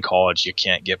late in college, you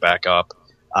can't get back up.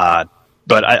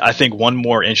 But I think one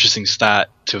more interesting stat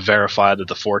to verify that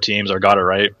the 4 teams got it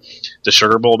right, the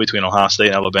Sugar Bowl between Ohio State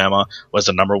and Alabama was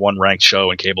the number 1 ranked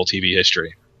show in cable TV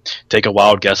history. Take a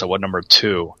wild guess at what number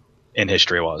 2 in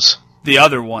history was. The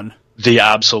other one.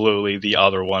 Absolutely the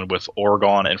other one, with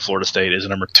Oregon and Florida State, is the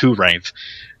number 2 ranked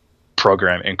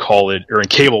program in college or in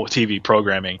cable TV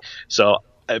programming. So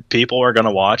people are going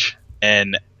to watch,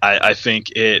 and I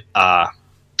think it's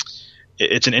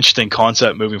an interesting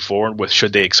concept moving forward with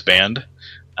should they expand.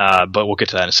 But we'll get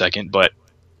to that in a second. But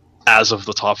as of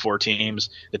the top 4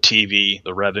 teams, the TV,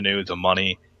 the revenue, the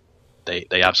money, they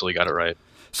absolutely got it right.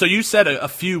 So you said a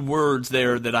few words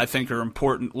there that I think are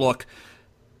important. Look,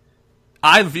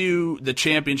 I view the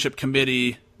championship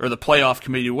committee or the playoff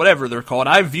committee, whatever they're called,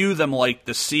 I view them like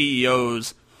the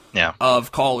CEOs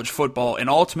of college football. And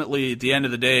ultimately, at the end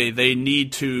of the day, they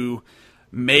need to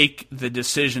make the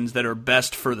decisions that are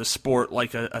best for the sport,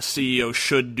 like a CEO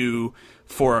should do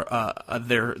for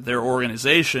their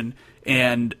organization.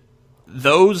 And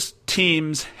those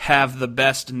teams have the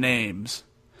best names.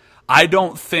 I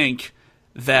don't think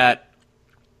that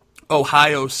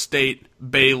Ohio State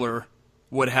Baylor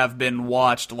would have been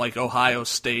watched like Ohio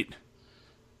State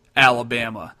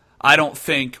Alabama. I don't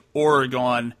think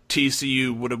Oregon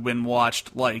TCU would have been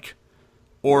watched like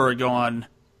Oregon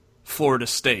Florida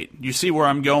State. You see where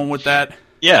I'm going with that?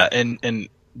 Yeah, and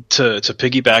to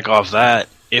piggyback off that,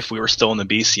 if we were still in the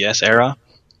BCS era,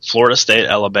 Florida State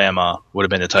Alabama would have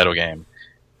been the title game.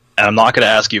 And I'm not going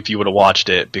to ask you if you would have watched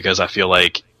it, because I feel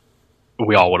like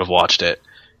we all would have watched it.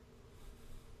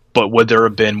 But would there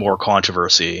have been more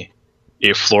controversy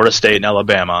if Florida State and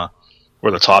Alabama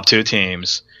were the top two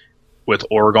teams, with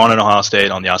Oregon and Ohio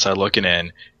State on the outside looking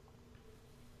in?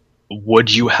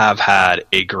 Would you have had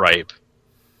a gripe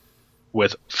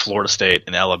with Florida State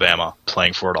and Alabama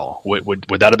playing for it all? Would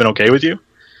that have been okay with you,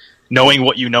 knowing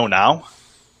what you know now?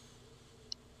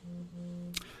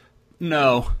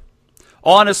 No.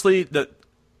 Honestly, the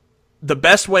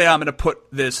best way I'm going to put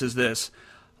this is this.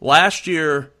 Last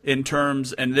year, in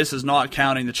terms, and this is not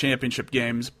counting the championship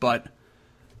games, but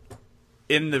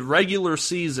in the regular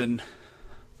season,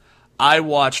 I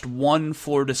watched one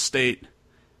Florida State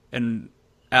and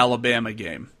Alabama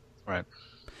game. Right.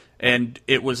 And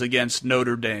it was against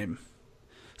Notre Dame.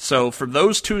 So for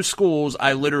those two schools,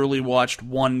 I literally watched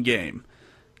one game.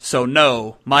 So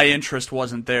no, my interest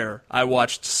wasn't there. I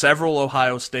watched several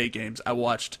Ohio State games. I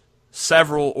watched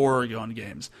several Oregon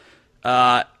games.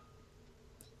 I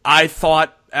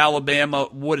thought Alabama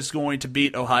was going to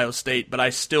beat Ohio State, but I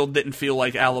still didn't feel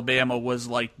like Alabama was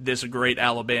like this great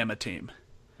Alabama team.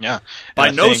 Yeah.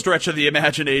 By no stretch of the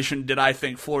imagination did I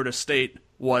think Florida State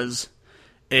was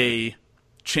a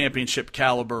championship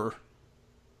caliber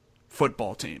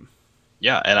football team.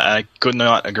 Yeah, and I could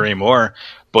not agree more.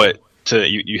 But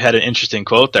you had an interesting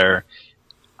quote there.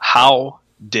 How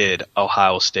did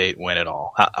Ohio State win it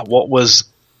all? What was,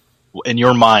 in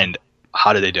your mind,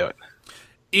 how did they do it?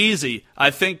 Easy.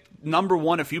 I think, number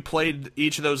one, if you played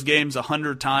each of those games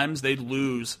 100 times, they'd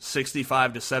lose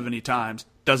 65 to 70 times.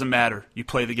 Doesn't matter. You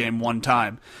play the game one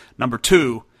time. Number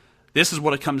two, this is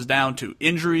what it comes down to.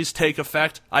 Injuries take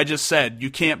effect. I just said you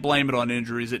can't blame it on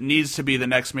injuries. It needs to be the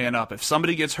next man up. If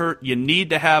somebody gets hurt, you need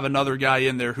to have another guy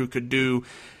in there who could do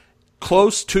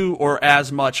close to or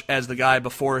as much as the guy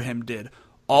before him did.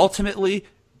 Ultimately,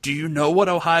 do you know what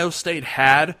Ohio State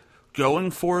had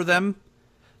going for them?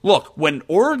 Look, when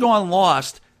Oregon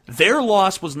lost, their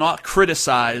loss was not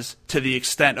criticized to the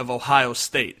extent of Ohio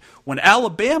State. When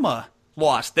Alabama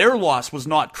lost, their loss was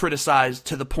not criticized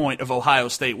to the point of Ohio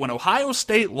State. When Ohio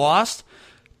State lost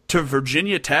to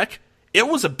Virginia Tech, it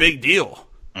was a big deal.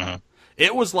 Mm-hmm.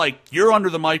 It was like you're under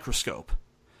the microscope.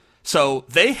 So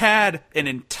they had an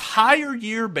entire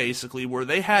year, basically, where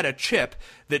they had a chip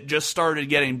that just started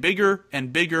getting bigger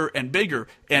and bigger and bigger,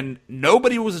 and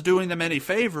nobody was doing them any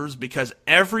favors because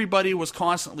everybody was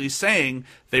constantly saying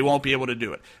they won't be able to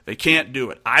do it. They can't do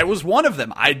it. I was one of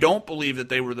them. I don't believe that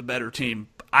they were the better team.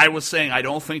 I was saying I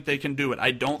don't think they can do it.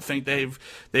 I don't think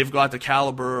they've got the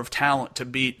caliber of talent to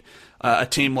beat a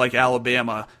team like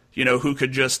Alabama, who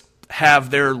could just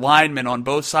have their linemen on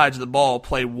both sides of the ball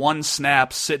play one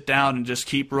snap, sit down, and just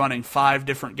keep running 5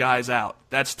 different guys out.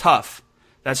 That's tough.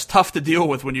 That's tough to deal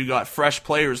with when you got fresh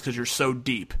players because you're so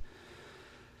deep.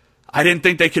 I didn't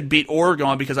think they could beat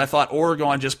Oregon because I thought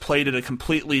Oregon just played it a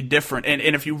completely different. And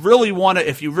if you really want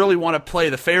to play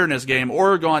the fairness game,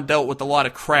 Oregon dealt with a lot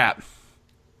of crap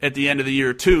at the end of the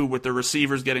year too, with the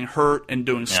receivers getting hurt and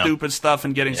doing stupid stuff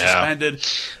and getting suspended.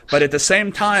 But at the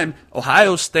same time,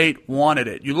 Ohio State wanted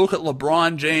it. You look at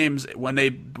LeBron James when the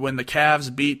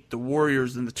Cavs beat the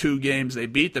Warriors in the 2 games they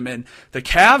beat them in, the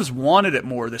Cavs wanted it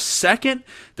more. The second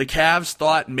the Cavs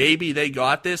thought maybe they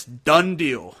got this, done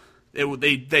deal.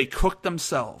 They cooked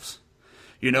themselves.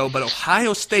 But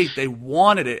Ohio State, they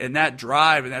wanted it, and that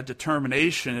drive and that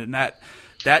determination and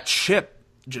that chip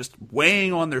just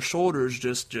weighing on their shoulders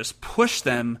just pushed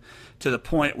them to the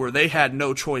point where they had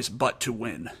no choice but to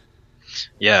win.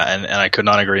 Yeah, and I could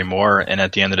not agree more. And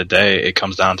at the end of the day, it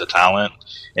comes down to talent.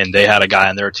 And they had a guy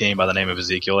on their team by the name of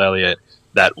Ezekiel Elliott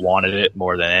that wanted it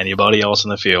more than anybody else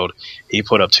in the field. He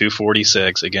put up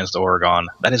 246 against Oregon.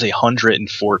 That is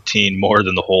 114 more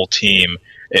than the whole team,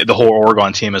 the whole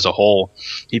Oregon team as a whole.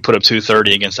 He put up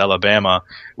 230 against Alabama,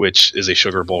 which is a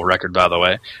Sugar Bowl record, by the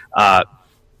way.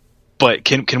 But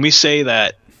can we say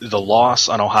that the loss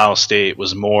on Ohio State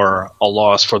was more a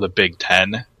loss for the Big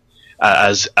Ten,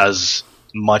 as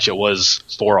much it was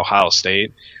for Ohio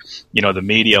State. The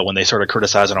media, when they started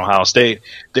criticizing Ohio State,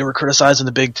 they were criticizing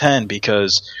the Big Ten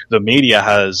because the media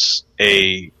has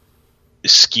a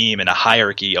scheme and a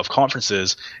hierarchy of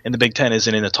conferences, and the Big Ten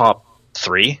isn't in the top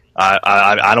 3.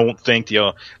 I don't think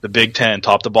the Big Ten,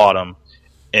 top to bottom,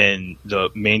 in the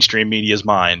mainstream media's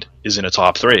mind, is in the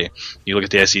top 3. You look at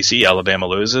the SEC, Alabama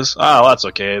loses. Oh, that's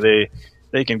okay.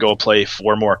 They can go play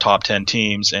 4 more top 10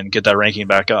 teams and get that ranking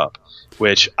back up,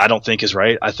 which I don't think is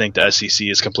right. I think the SEC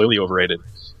is completely overrated.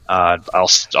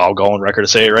 I'll go on record to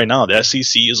say it right now. The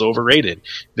SEC is overrated.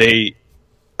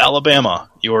 Alabama,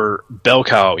 your bell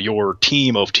cow, your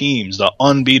team of teams, the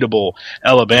unbeatable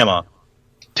Alabama,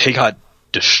 they got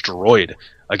destroyed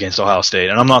against Ohio State.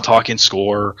 And I'm not talking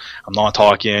score. I'm not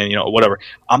talking, whatever.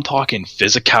 I'm talking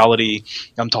physicality.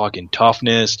 I'm talking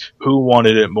toughness. Who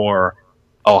wanted it more?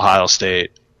 Ohio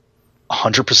State.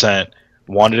 100%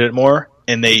 wanted it more.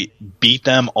 And they beat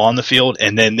them on the field,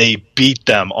 and then they beat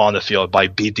them on the field by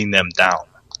beating them down.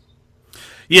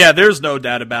 Yeah, there's no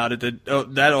doubt about it.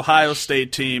 That Ohio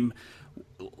State team,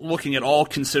 looking at all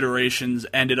considerations,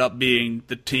 ended up being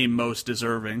the team most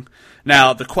deserving.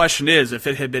 Now, the question is, if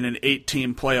it had been an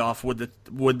 8-team playoff,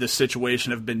 would the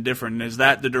situation have been different? And is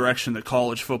that the direction that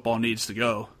college football needs to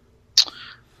go?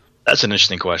 That's an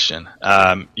interesting question.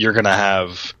 You're going to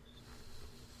have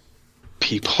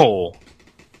people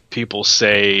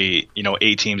say,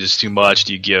 8 teams is too much.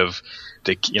 Do you give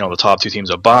the top 2 teams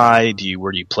a bye?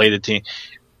 Where do you play the team?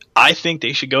 I think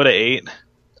they should go to 8.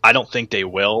 I don't think they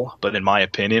will, but in my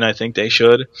opinion, I think they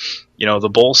should. The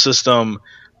bowl system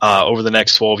over the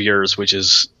next 12 years, which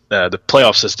is the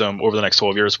playoff system over the next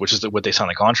 12 years, which is what they signed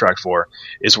the contract for,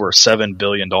 is worth $7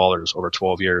 billion over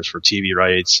 12 years for TV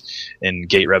rights and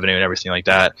gate revenue and everything like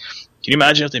that. Can you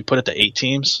imagine if they put it to 8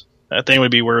 teams? That thing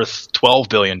would be worth $12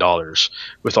 billion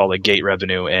with all the gate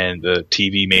revenue and the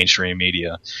TV mainstream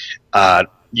media.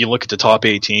 You look at the top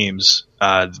 8 teams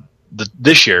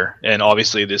this year, and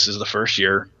obviously this is the first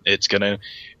year. It's going to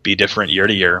be different year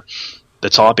to year. The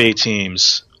top 8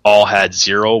 teams all had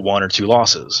 0, 1, or 2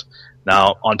 losses.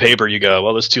 Now, on paper, you go,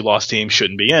 well, this 2-loss team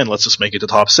shouldn't be in. Let's just make it the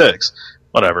top 6.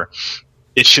 Whatever.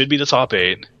 It should be the top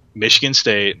 8. Michigan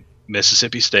State,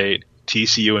 Mississippi State,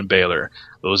 TCU, and Baylor.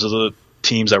 Those are the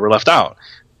teams that were left out.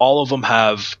 All of them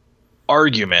have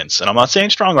arguments, and I'm not saying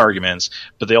strong arguments,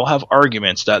 but they all have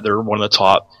arguments that they're one of the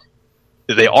top.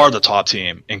 They are the top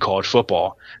team in college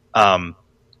football. At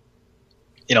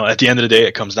the end of the day,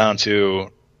 it comes down to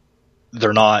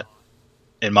they're not,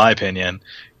 in my opinion,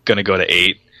 going to go to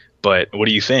 8. But what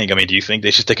do you think? I mean, do you think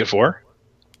they should stick at 4?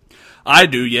 I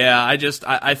do, yeah.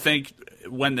 I think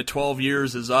when the 12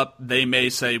 years is up, they may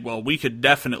say, well, we could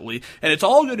definitely, and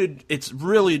it's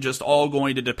really just all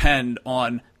going to depend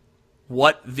on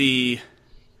what the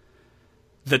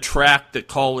track that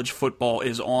college football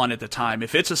is on at the time.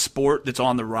 If it's a sport that's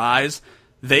on the rise,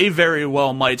 they very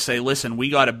well might say, listen, we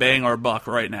got to bang our buck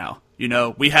right now.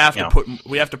 We have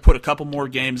to put a couple more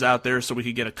games out there so we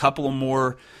could get a couple of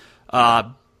more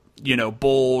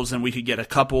bowls, and we could get a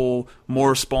couple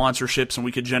more sponsorships, and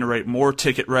we could generate more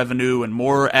ticket revenue and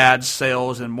more ad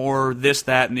sales and more this,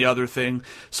 that, and the other thing.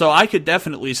 So I could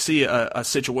definitely see a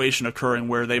situation occurring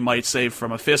where they might say,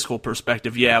 from a fiscal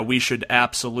perspective, yeah, we should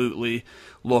absolutely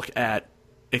look at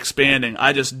expanding.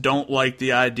 I just don't like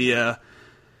the idea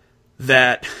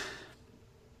that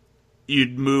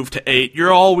you'd move to 8.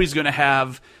 You're always going to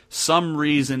have some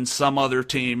reason some other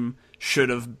team should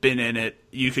have been in it.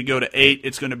 You could go to 8,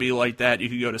 it's going to be like that. You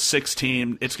could go to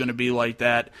 16, it's going to be like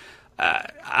that.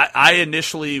 I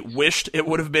initially wished it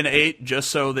would have been 8 just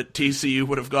so that TCU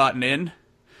would have gotten in.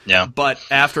 Yeah. But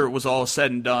after it was all said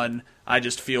and done, I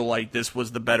just feel like this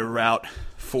was the better route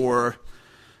for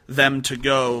them to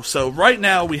go. So right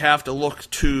now we have to look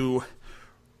to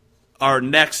our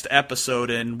next episode,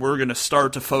 and we're going to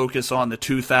start to focus on the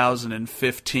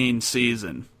 2015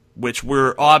 season, which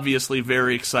we're obviously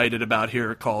very excited about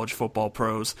here at College Football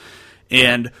Pros.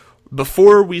 And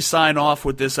before we sign off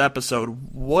with this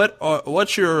episode, what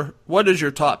does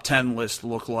your top 10 list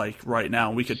look like right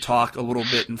now? We could talk a little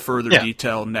bit in further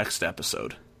detail next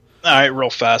episode. All right, real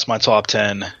fast, my top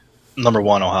 10. Number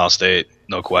 1, Ohio State,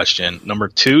 no question. Number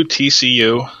 2,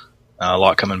 TCU, a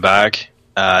lot coming back.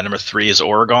 Number 3 is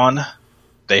Oregon.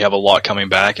 They have a lot coming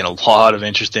back and a lot of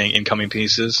interesting incoming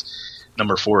pieces.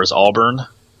 Number 4 is Auburn.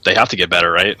 They have to get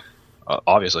better, right?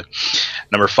 Obviously.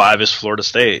 Number 5 is Florida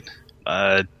State.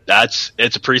 It's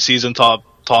a preseason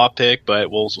top pick,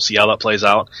 but we'll see how that plays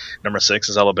out. Number 6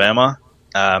 is Alabama.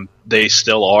 They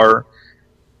still are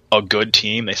a good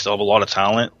team. They still have a lot of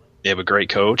talent. They have a great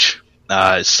coach.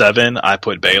 7, I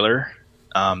put Baylor.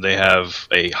 They have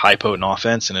a high potent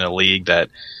offense and in a league that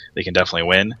they can definitely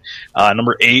win.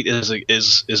 Number 8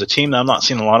 is a team that I'm not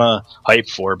seeing a lot of hype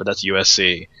for, but that's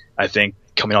USC. I think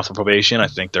coming off the probation, I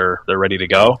think they're ready to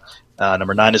go.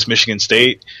 Number 9 is Michigan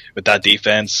State. With that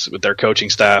defense, with their coaching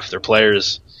staff, their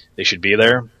players, they should be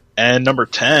there. And number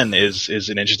 10 is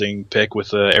an interesting pick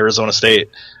with Arizona State.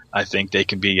 I think they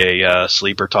can be a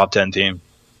sleeper top 10 team.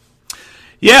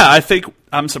 Yeah, I think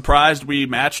I'm surprised we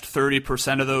matched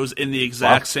 30% of those in the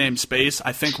exact same space.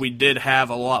 I think we did have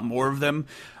a lot more of them.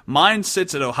 Mine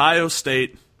sits at Ohio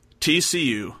State,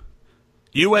 TCU,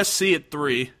 USC at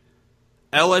 3,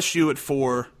 LSU at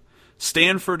 4,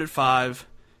 Stanford at 5,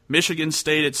 Michigan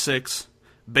State at 6,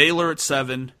 Baylor at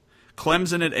 7,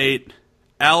 Clemson at 8,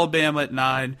 Alabama at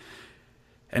 9,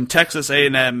 and Texas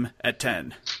A&M at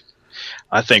 10.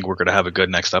 I think we're going to have a good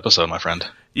next episode, my friend.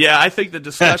 Yeah, I think the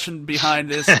discussion behind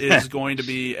this is going to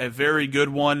be a very good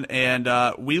one, and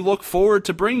we look forward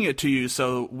to bringing it to you.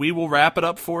 So we will wrap it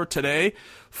up for today.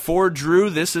 For Drew,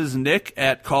 this is Nick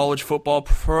at College Football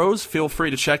Pros. Feel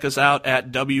free to check us out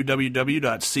at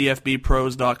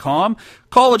www.cfbpros.com,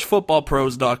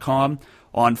 collegefootballpros.com,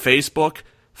 on Facebook.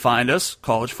 Find us,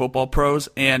 College Football Pros,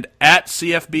 and at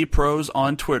CFB Pros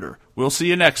on Twitter. We'll see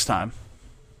you next time.